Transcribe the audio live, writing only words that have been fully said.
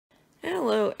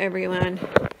Hello everyone.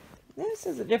 This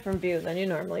is a different view than you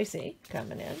normally see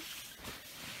coming in.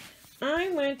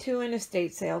 I went to an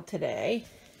estate sale today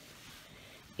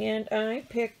and I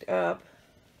picked up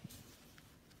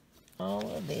all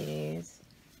of these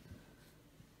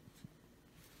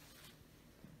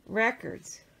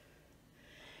records.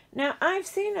 Now I've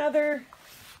seen other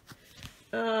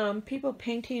people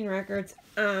painting records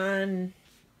on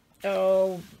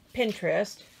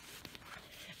Pinterest,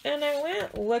 and I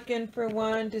went looking for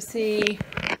one to see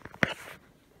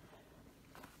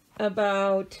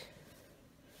about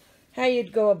how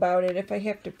you'd go about it, if I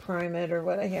have to prime it or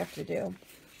what I have to do.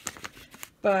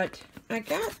 But I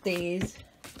got these,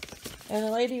 and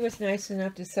the lady was nice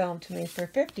enough to sell them to me for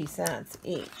 50 cents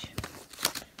each,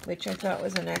 which I thought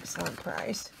was an excellent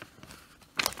price.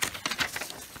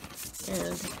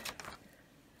 And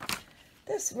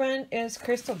this one is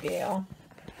Crystal Gale,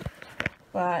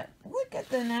 but look at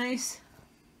the nice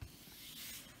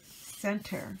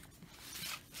center.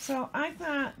 So I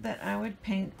thought that I would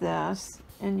paint this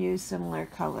and use similar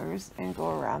colors and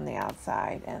go around the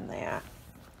outside and that.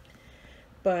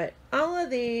 But all of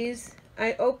these,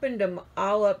 I opened them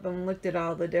all up and looked at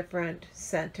all the different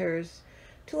centers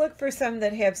to look for some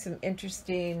that have some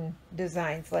interesting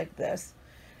designs like this.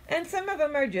 And some of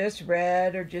them are just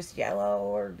red or just yellow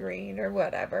or green or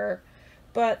whatever.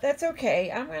 But that's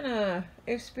okay. I'm going to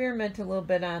experiment a little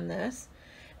bit on this.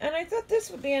 And I thought this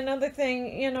would be another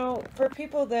thing, you know, for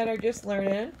people that are just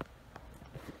learning.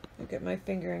 Look at my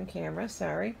finger in camera,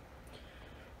 sorry.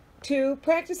 To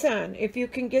practice on. If you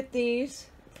can get these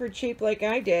for cheap like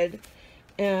I did,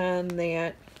 and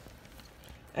that,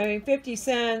 I mean, 50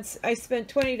 cents, I spent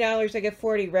 $20, I get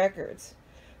 40 records.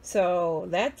 So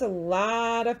that's a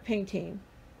lot of painting.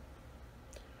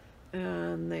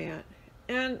 And that.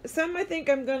 And some I think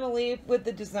I'm going to leave with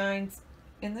the designs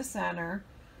in the center.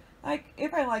 Like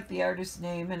if I like the artist's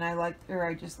name and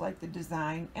I just like the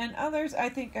design. And others I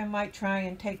think I might try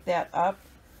and take that up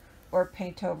or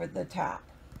paint over the top.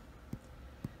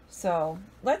 So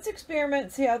let's experiment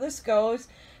and see how this goes.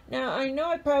 Now I know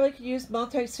I probably could use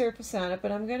multi-surface on it,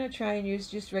 but I'm going to try and use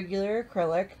just regular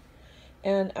acrylic.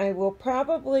 And I will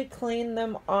probably clean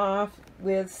them off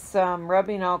with some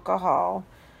rubbing alcohol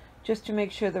just to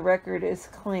make sure the record is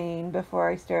clean before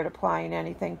I start applying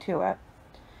anything to it.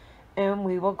 And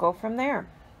we will go from there.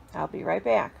 I'll be right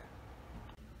back.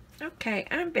 Okay,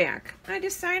 I'm back. I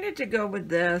decided to go with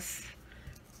this.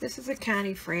 This is a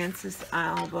Connie Francis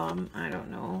album. I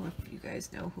don't know if you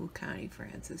guys know who Connie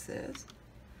Francis is.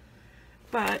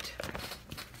 But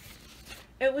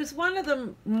it was one of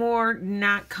the more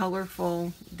not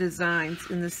colorful designs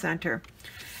in the center.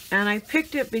 And I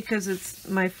picked it because it's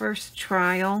my first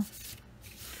trial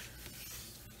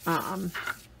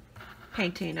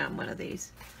painting on one of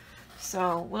these.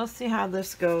 So we'll see how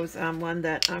this goes on one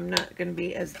that I'm not going to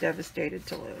be as devastated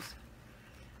to lose.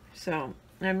 So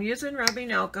I'm using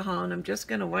rubbing alcohol, and I'm just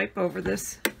going to wipe over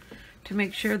this to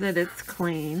make sure that it's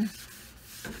clean.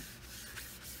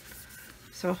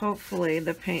 So hopefully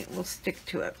the paint will stick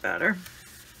to it better.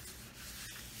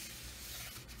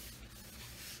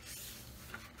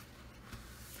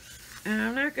 And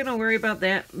I'm not going to worry about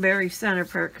that very center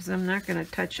part because I'm not going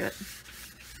to touch it.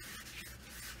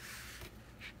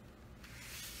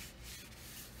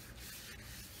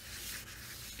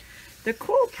 The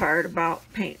cool part about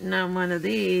painting on one of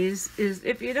these is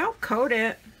if you don't coat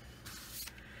it,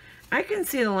 I can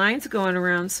see the lines going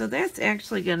around, so that's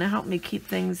actually going to help me keep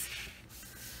things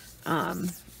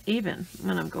even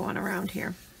when I'm going around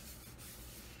here.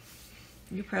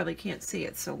 You probably can't see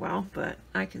it so well, but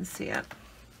I can see it.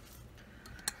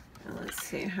 Now let's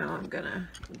see how I'm going to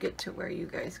get to where you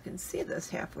guys can see this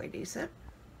halfway decent.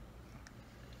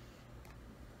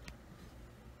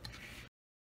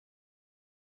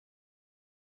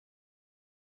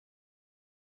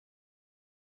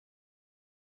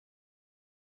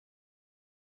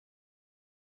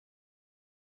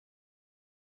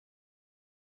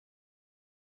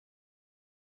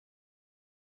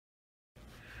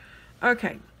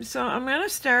 Okay, so I'm going to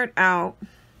start out,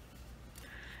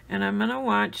 and I'm going to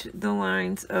watch the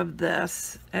lines of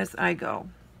this as I go.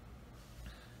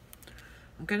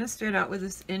 I'm going to start out with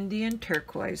this Indian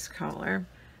turquoise color,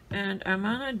 and I'm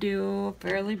going to do a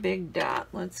fairly big dot.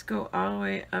 Let's go all the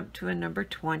way up to a number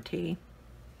 20.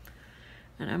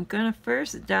 And I'm going to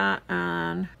first dot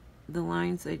on the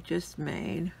lines I just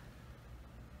made.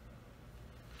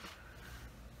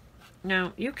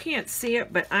 Now, you can't see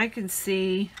it, but I can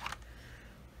see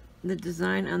the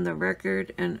design on the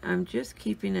record, and I'm just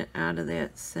keeping it out of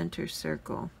that center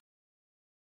circle.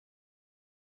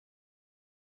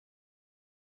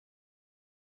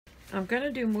 I'm going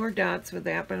to do more dots with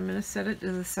that, but I'm going to set it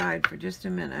to the side for just a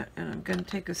minute, and I'm going to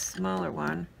take a smaller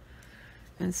one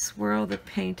and swirl the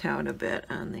paint out a bit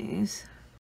on these.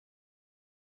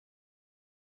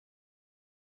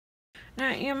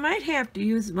 Now, you might have to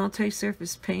use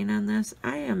multi-surface paint on this.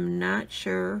 I am not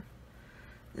sure.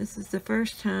 This is the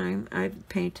first time I've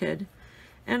painted,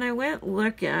 and I went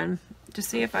looking to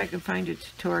see if I could find a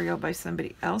tutorial by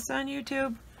somebody else on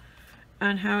YouTube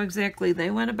on how exactly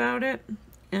they went about it,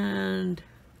 and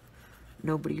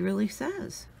nobody really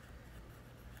says.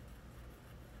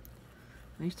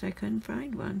 At least I couldn't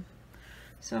find one.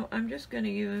 So I'm just going to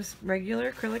use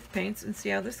regular acrylic paints and see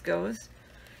how this goes.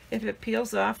 If it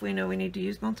peels off, we know we need to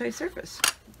use multi-surface.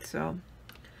 So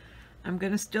I'm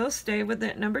going to still stay with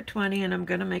that number 20, and I'm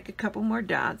going to make a couple more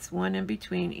dots, one in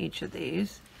between each of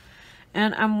these.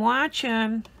 And I'm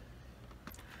watching,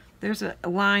 there's a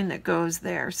line that goes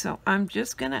there, so I'm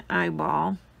just going to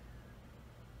eyeball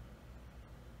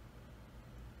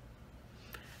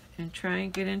and try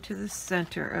and get into the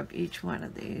center of each one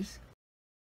of these.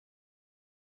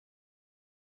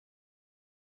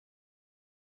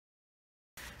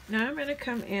 Now I'm going to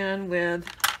come in with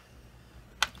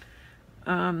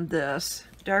this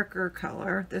darker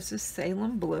color. This is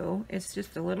Salem Blue. It's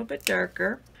just a little bit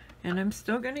darker, and I'm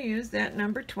still going to use that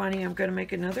number 20. I'm going to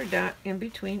make another dot in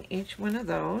between each one of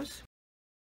those.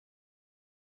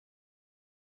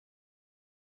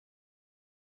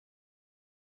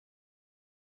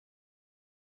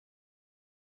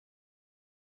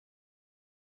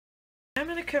 I'm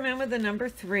going to come in with the number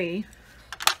 3,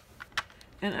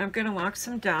 and I'm going to walk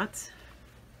some dots.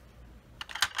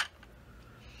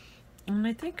 And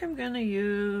I think I'm going to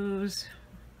use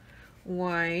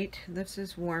white. This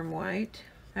is warm white.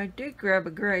 I did grab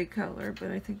a gray color,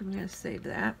 but I think I'm going to save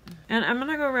that. And I'm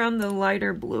going to go around the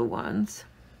lighter blue ones.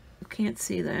 You can't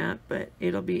see that, but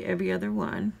it'll be every other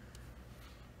one.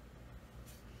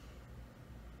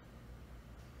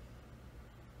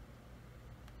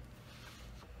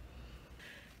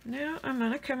 Now I'm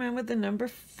going to come in with the number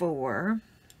 4.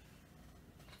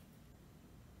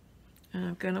 And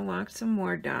I'm going to walk some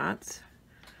more dots.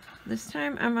 This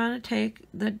time I'm going to take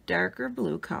the darker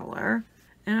blue color,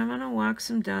 and I'm going to walk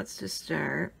some dots to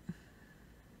start.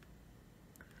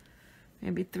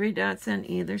 Maybe 3 dots on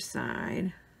either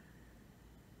side.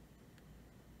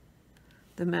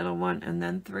 The middle one, and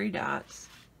then 3 dots.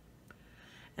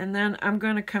 And then I'm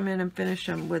going to come in and finish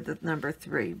them with the number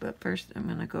 3, but first I'm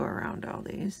going to go around all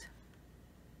these.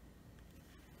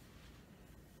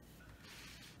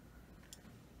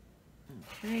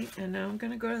 Okay, and now I'm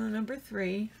going to go to the number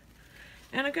 3,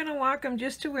 and I'm going to walk them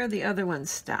just to where the other ones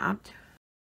stopped.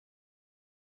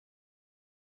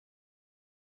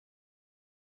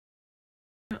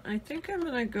 I think I'm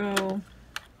going to go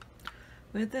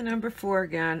with the number 4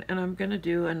 again, and I'm going to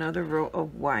do another row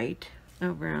of white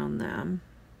around them.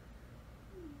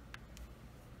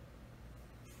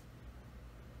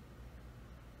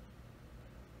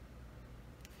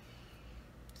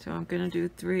 So I'm going to do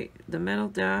 3, the middle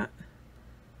dot,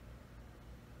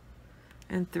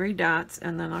 and 3 dots,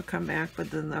 and then I'll come back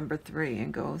with the number 3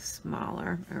 and go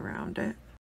smaller around it.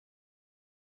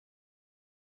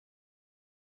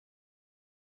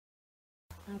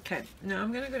 Okay, now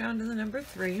I'm going to go down to the number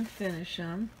 3 and finish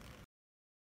them.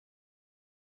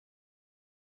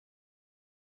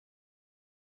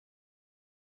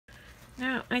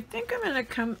 Now I think I'm going to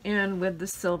come in with the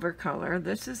silver color.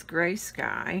 This is Gray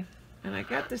Sky, and I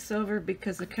got the silver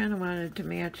because I kind of wanted to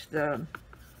match the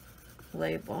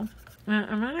label.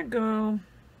 I'm going to go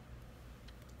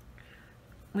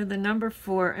with the number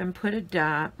 4 and put a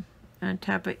dot on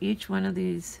top of each one of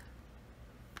these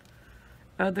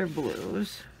other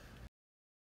blues.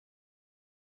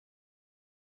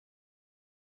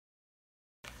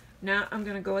 Now I'm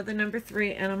going to go with the number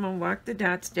 3, and I'm going to walk the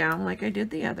dots down like I did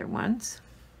the other ones.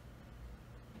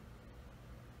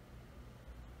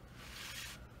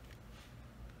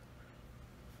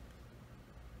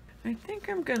 I think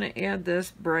I'm going to add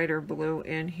this brighter blue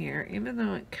in here, even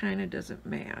though it kind of doesn't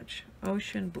match.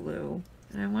 Ocean blue.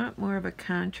 And I want more of a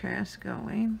contrast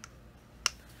going.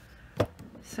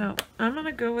 So I'm going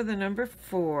to go with the number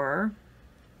 4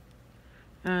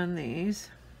 on these.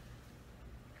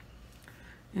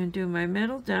 And do my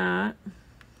middle dot.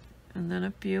 And then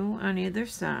a few on either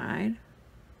side.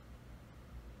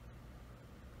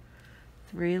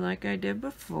 3 like I did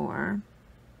before.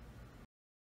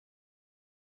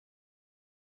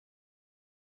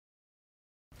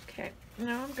 Okay,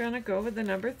 now I'm going to go with the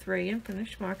number 3 and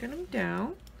finish walking them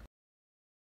down.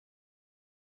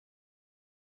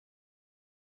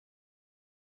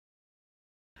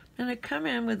 And I come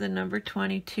in with the number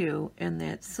 22 in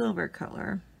that silver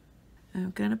color.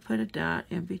 I'm going to put a dot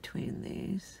in between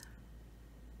these.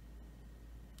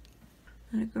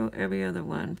 I'm going to go every other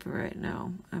one for right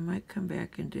now. I might come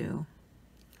back and do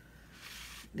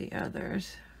the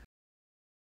others.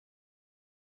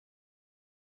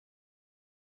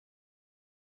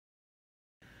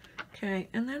 Okay,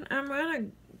 and then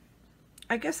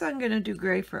I guess I'm going to do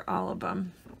gray for all of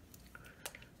them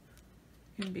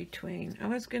in between. I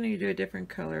was going to do a different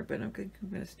color, but I'm going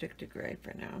to stick to gray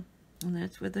for now. And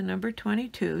that's with the number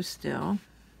 22 still.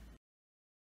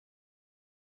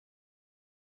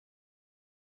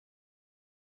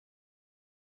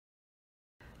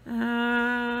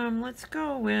 Let's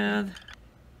go with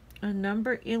a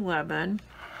number 11.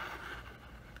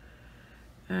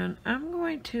 And I'm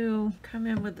going to come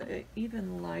in with an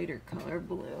even lighter color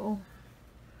blue.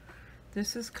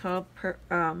 This is called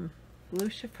Blue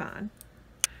Chiffon.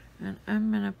 And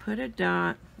I'm going to put a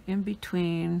dot in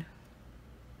between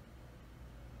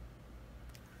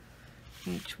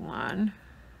each one.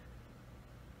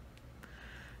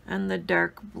 And the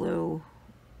dark blue,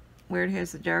 where it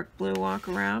has the dark blue walk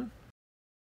around.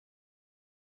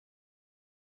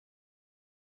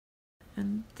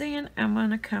 And then I'm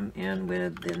going to come in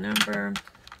with the number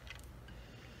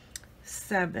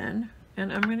 7.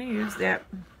 And I'm going to use that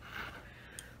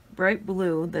bright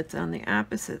blue that's on the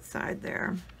opposite side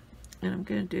there. And I'm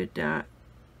going to do a dot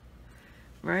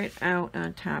right out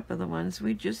on top of the ones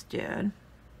we just did.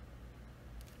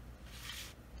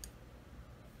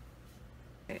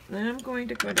 Okay, then I'm going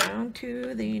to go down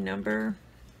to the number,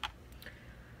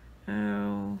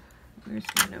 oh, where's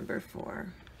the number 4?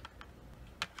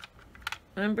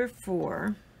 Number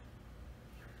 4,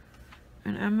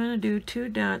 and I'm going to do 2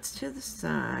 dots to the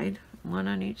side, one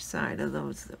on each side of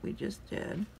those that we just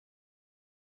did.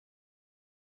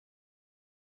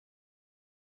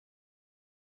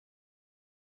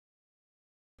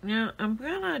 Now I'm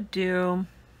going to do,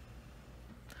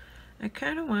 I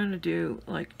kind of want to do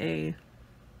like a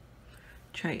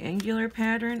triangular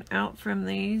pattern out from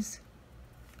these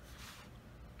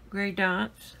gray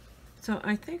dots. So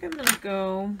I think I'm going to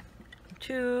go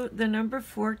to the number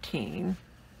 14,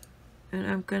 and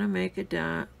I'm going to make a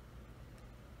dot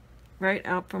right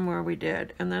out from where we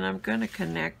did, and then I'm going to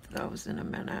connect those in a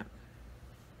minute.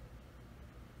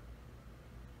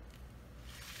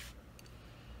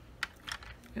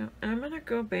 Now I'm going to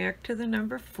go back to the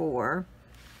number 4,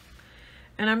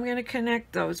 and I'm going to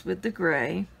connect those with the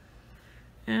gray,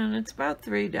 and it's about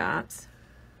 3 dots.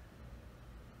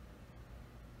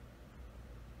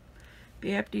 If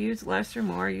you have to use less or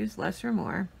more, use less or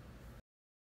more.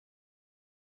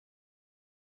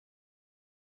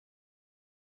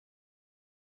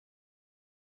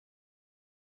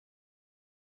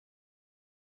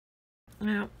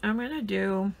 Now I'm going to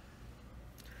do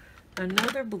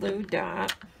another blue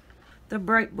dot, the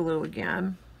bright blue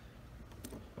again,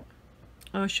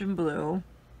 ocean blue.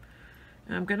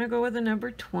 I'm going to go with the number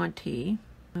 20.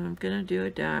 I'm going to do a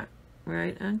dot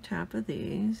right on top of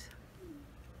these.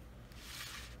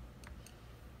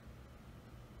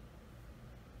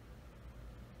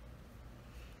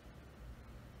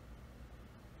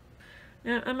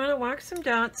 Now I'm going to walk some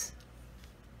dots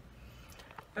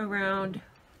around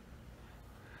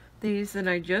these that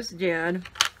I just did.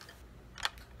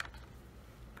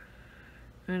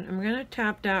 And I'm going to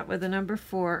top dot with the number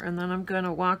 4, and then I'm going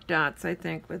to walk dots, I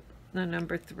think, with the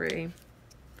number 3.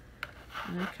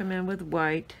 And I come in with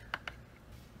white.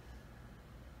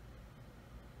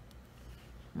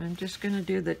 I'm just going to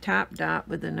do the top dot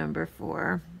with the number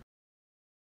 4.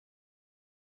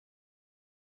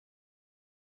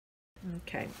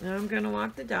 Okay, now I'm going to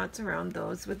walk the dots around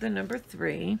those with the number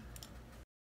 3.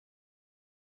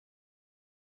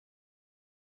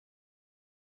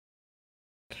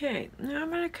 Okay, now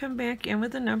I'm going to come back in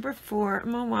with the number 4.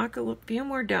 I'm going to walk a few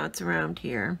more dots around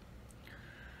here.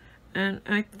 And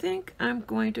I think I'm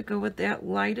going to go with that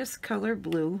lightest color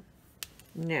blue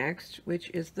next, which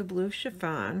is the blue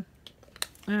chiffon.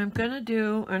 And I'm going to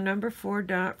do a number 4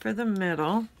 dot for the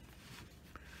middle.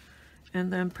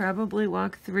 And then probably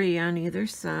walk 3 on either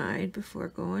side before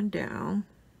going down.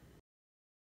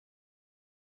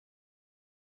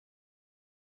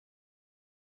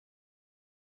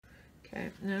 Okay,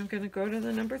 now I'm going to go to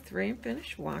the number 3 and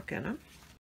finish walking them.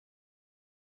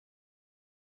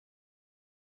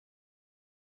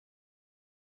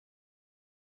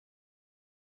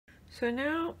 So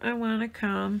now I want to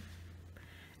come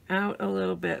out a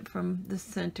little bit from the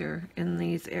center in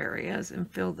these areas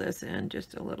and fill this in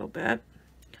just a little bit.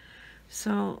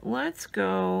 So let's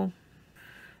go,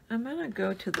 I'm going to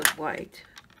go to the white,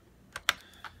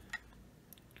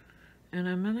 and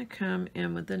I'm going to come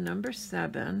in with the number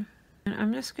 7, And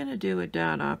I'm just going to do a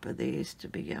dot off of these to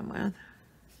begin with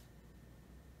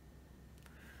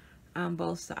on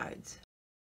both sides.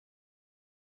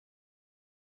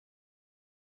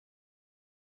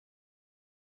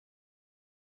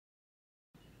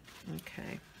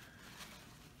 Okay.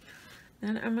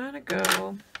 Then I'm going to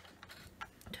go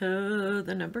to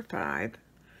the number 5,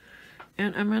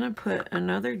 and I'm going to put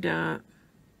another dot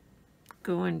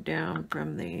going down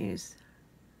from these,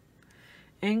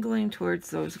 angling towards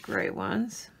those gray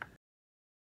ones.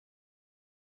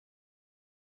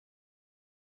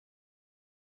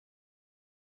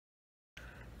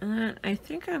 And then I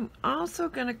think I'm also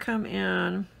going to come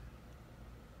in,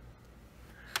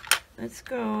 let's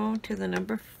go to the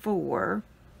number 4,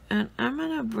 and I'm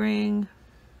going to bring,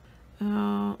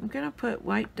 I'm going to put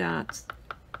white dots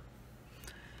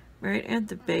right at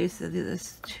the base of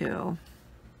this too.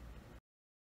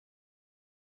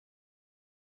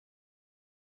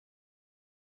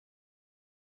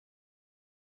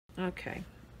 Okay,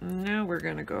 now we're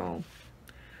going to go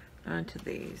onto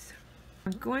these.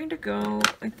 I'm going to go,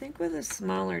 I think, with a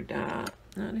smaller dot,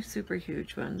 not a super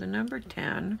huge one, the number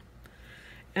 10,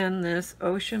 and this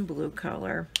ocean blue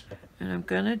color. And I'm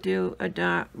going to do a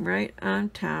dot right on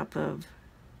top of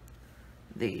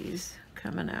these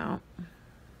coming out.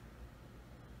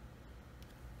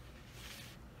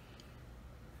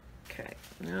 Okay,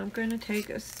 now I'm going to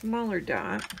take a smaller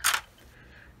dot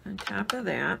on top of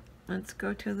that. Let's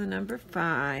go to the number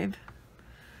 5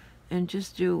 and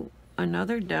just do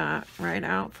another dot right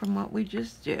out from what we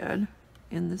just did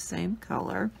in the same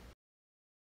color.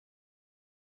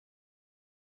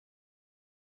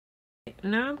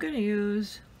 Now I'm going to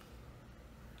use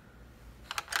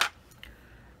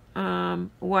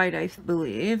white, I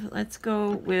believe. Let's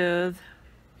go with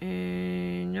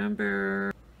a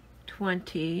number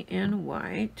 20 in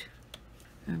white.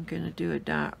 I'm going to do a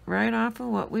dot right off of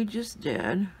what we just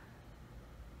did.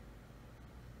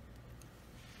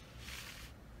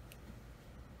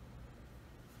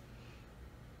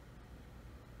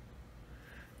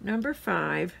 Number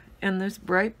 5 and this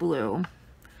bright blue,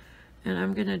 and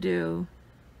I'm going to do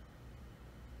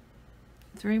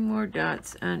 3 more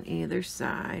dots on either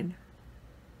side,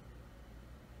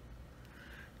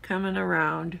 coming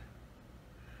around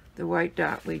the white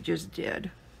dot we just did.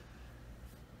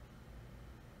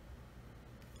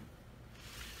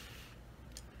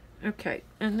 Okay,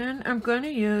 and then I'm going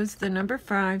to use the number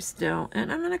 5 still,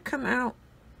 and I'm going to come out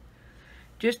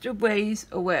just a ways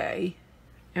away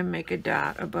and make a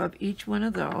dot above each one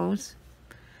of those,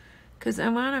 because I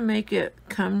want to make it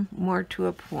come more to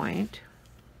a point.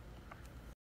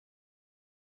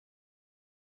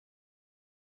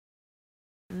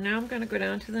 Now I'm going to go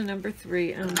down to the number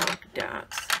 3 and make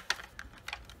dots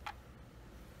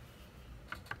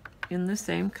in the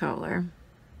same color.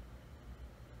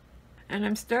 And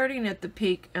I'm starting at the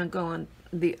peak and going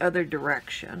the other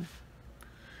direction,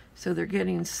 so they're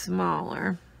getting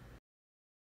smaller.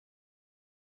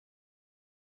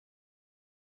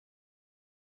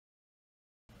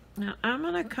 Now I'm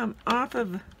going to come off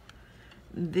of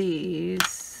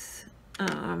these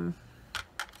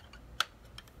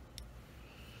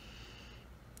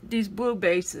blue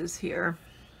bases here,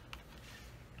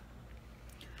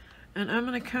 and I'm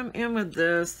going to come in with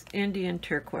this Indian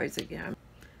turquoise again,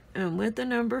 and with the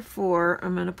number 4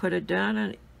 I'm going to put a dot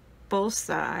on both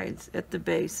sides at the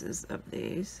bases of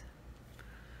these,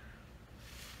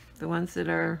 the ones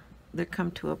that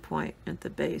come to a point at the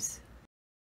base.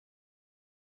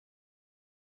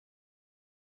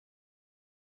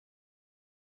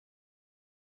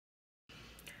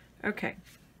 Okay,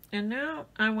 and now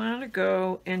I want to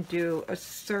go and do a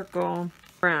circle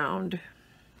round.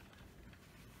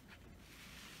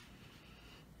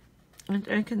 And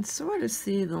I can sort of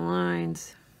see the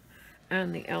lines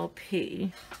on the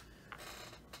LP.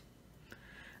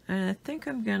 And I think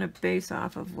I'm going to base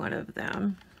off of one of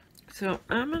them. So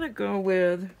I'm going to go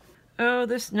with,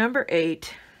 this number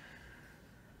 8.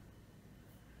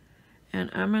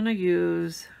 And I'm going to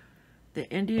use the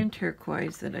Indian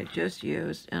turquoise that I just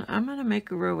used, and I'm going to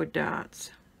make a row of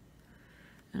dots,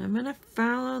 and I'm going to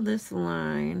follow this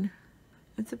line.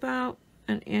 It's about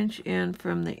an inch in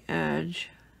from the edge,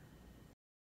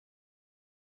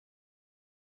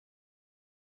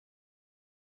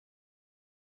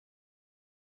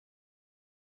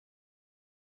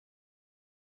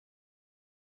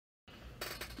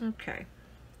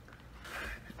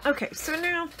 okay, so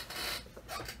now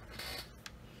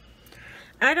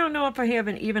I don't know if I have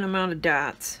an even amount of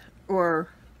dots or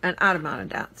an odd amount of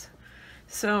dots.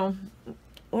 So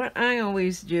what I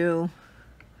always do,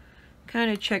 kind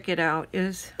of check it out,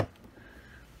 is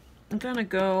I'm going to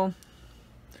go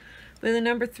with a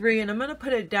number 3, and I'm going to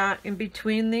put a dot in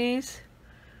between these,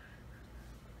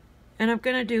 and I'm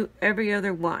going to do every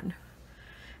other one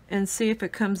and see if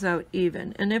it comes out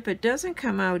even. And if it doesn't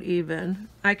come out even,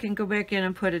 I can go back in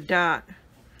and put a dot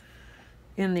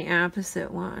in the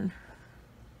opposite one.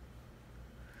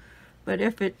 But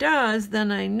if it does,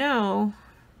 then I know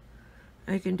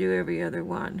I can do every other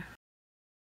one.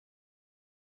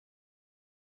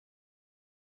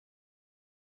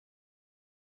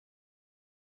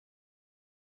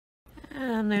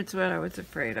 And that's what I was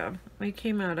afraid of. It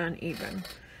came out uneven.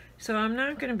 So I'm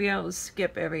not going to be able to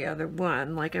skip every other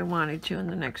one like I wanted to in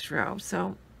the next row.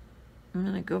 So I'm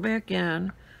going to go back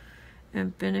in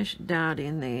and finish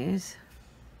dotting these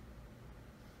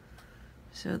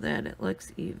so that it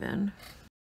looks even.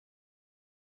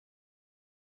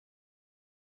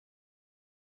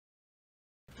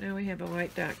 Now we have a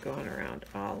white dot going around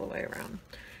all the way around.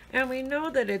 And we know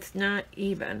that it's not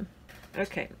even.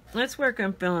 Okay, let's work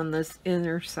on filling this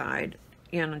inner side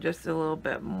in just a little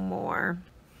bit more.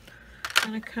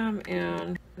 I'm going to come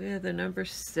in with the number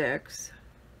 6.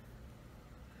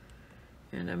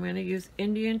 And I'm going to use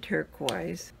Indian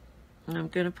Turquoise. And I'm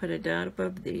going to put a dot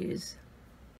above these.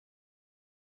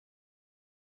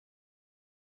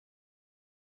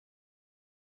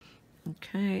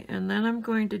 Okay, and then I'm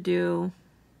going to do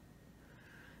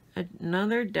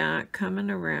another dot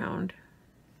coming around.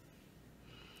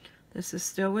 This is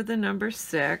still with the number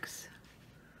 6.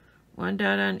 One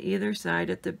dot on either side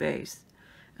at the base.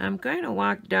 I'm going to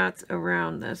walk dots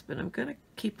around this, but I'm going to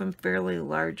keep them fairly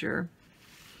larger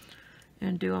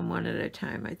and do them one at a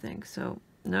time, I think. So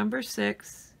number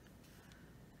 6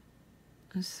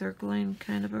 is circling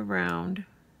kind of around.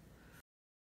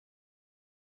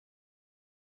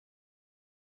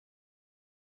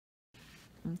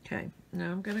 Okay,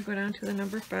 now I'm going to go down to the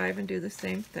number 5 and do the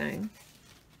same thing.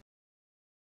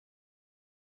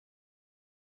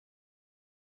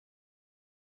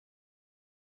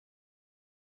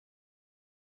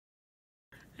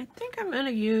 I think I'm going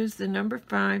to use the number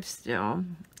 5 still,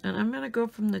 and I'm going to go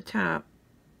from the top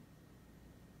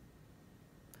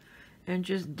and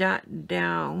just dot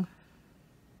down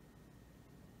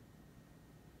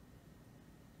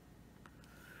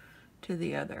to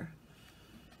the other.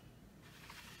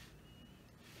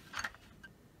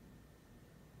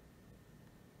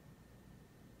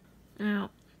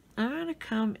 Now, I'm going to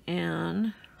come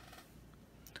in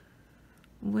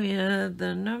with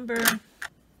the number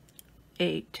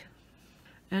 8.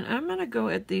 And I'm going to go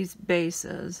at these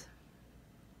bases.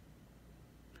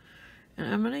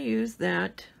 And I'm going to use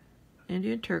that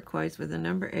Indian Turquoise with the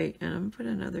number 8. And I'm going to put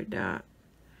another dot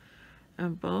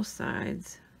on both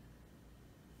sides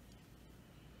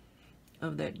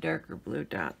of that darker blue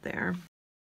dot there.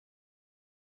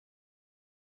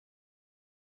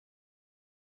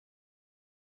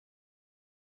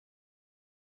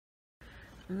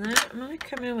 And then I'm going to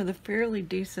come in with a fairly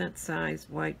decent sized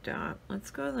white dot.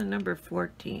 Let's go to the number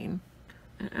 14.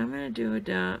 And I'm going to do a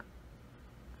dot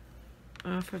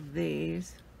off of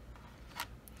these.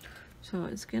 So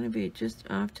it's going to be just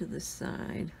off to the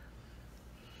side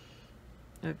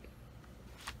of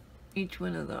each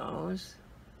one of those.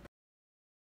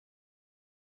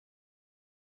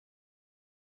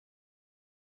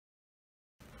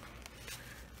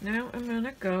 Now I'm going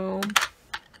to go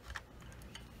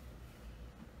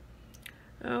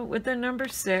with the number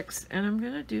 6, and I'm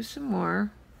going to do some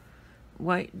more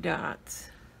white dots.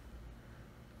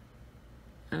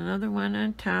 Another one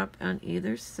on top on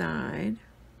either side.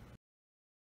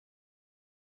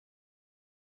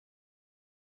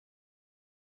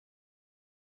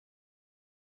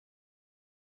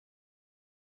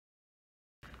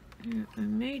 I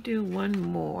may do one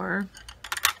more.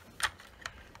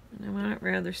 And I want it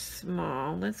rather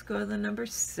small. Let's go to the number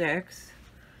 6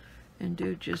 and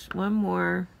do just one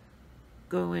more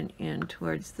going in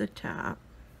towards the top.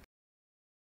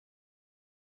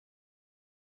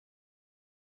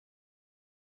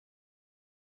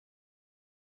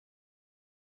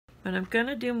 But I'm going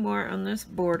to do more on this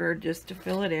border just to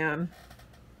fill it in.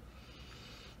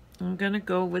 I'm going to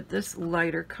go with this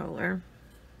lighter color.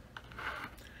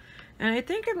 And I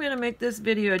think I'm going to make this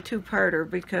video a two-parter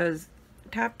because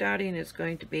top dotting is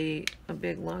going to be a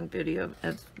big long video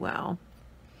as well.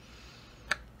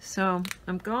 So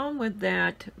I'm going with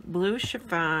that blue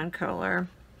chiffon color.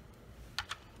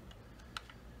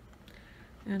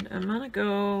 And I'm going to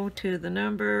go to the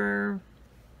number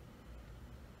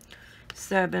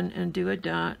 7 and do a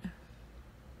dot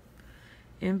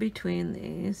in between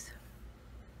these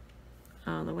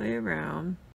all the way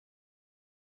around.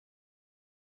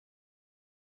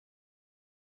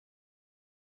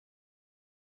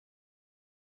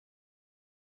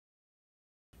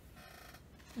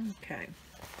 Okay.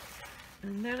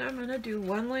 And then I'm going to do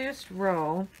one last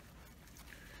row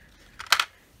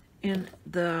in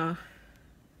the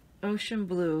ocean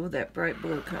blue, that bright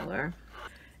blue color.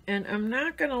 And I'm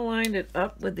not going to line it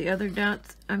up with the other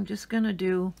dots. I'm just going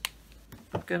to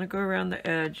go around the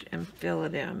edge and fill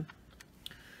it in.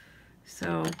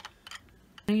 So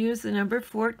I use the number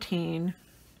 14,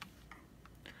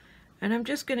 and I'm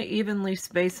just going to evenly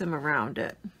space them around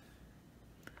it.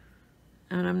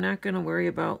 And I'm not going to worry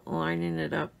about lining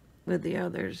it up with the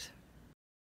others.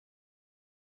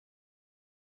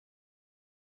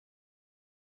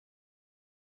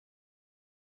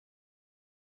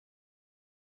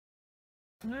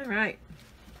 All right,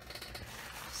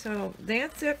 so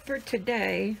that's it for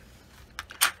today.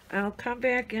 I'll come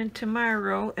back in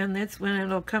tomorrow, and that's when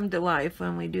it'll come to life,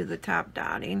 when we do the top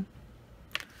dotting.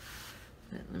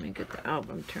 Let me get the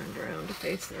album turned around to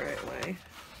face the right way.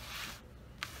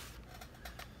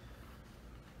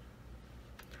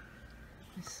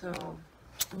 So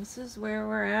this is where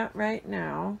we're at right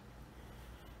now.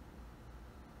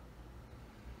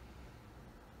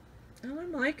 Oh,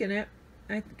 I'm liking it.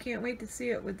 I can't wait to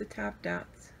see it with the top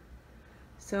dots.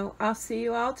 So I'll see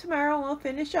you all tomorrow. We'll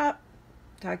finish up.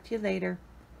 Talk to you later.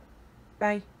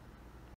 Bye.